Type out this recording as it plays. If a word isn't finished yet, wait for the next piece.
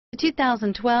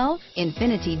2012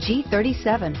 Infiniti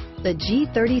G37. The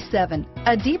G37,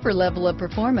 a deeper level of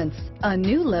performance, a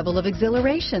new level of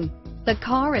exhilaration. The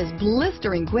car is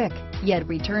blistering quick, yet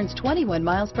returns 21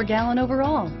 miles per gallon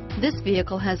overall. This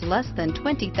vehicle has less than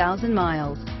 20,000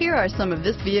 miles. Here are some of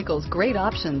this vehicle's great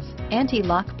options: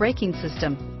 anti-lock braking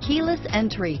system, keyless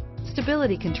entry,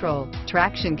 stability control,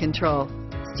 traction control,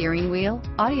 steering wheel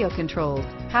audio controls,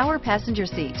 power passenger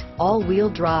seat, all-wheel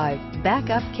drive,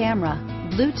 backup camera,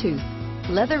 Bluetooth,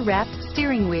 leather-wrapped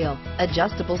steering wheel,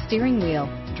 adjustable steering wheel,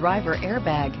 driver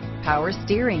airbag, power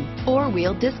steering,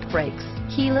 four-wheel disc brakes,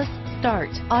 keyless start,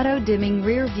 auto-dimming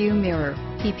rear view mirror,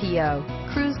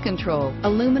 PPO, cruise control,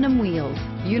 aluminum wheels,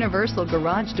 universal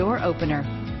garage door opener,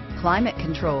 climate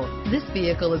control. This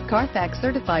vehicle is Carfax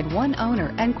certified one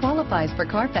owner and qualifies for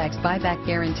Carfax buyback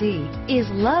guarantee. Is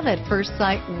love at first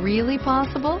sight really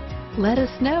possible? Let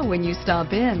us know when you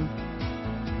stop in.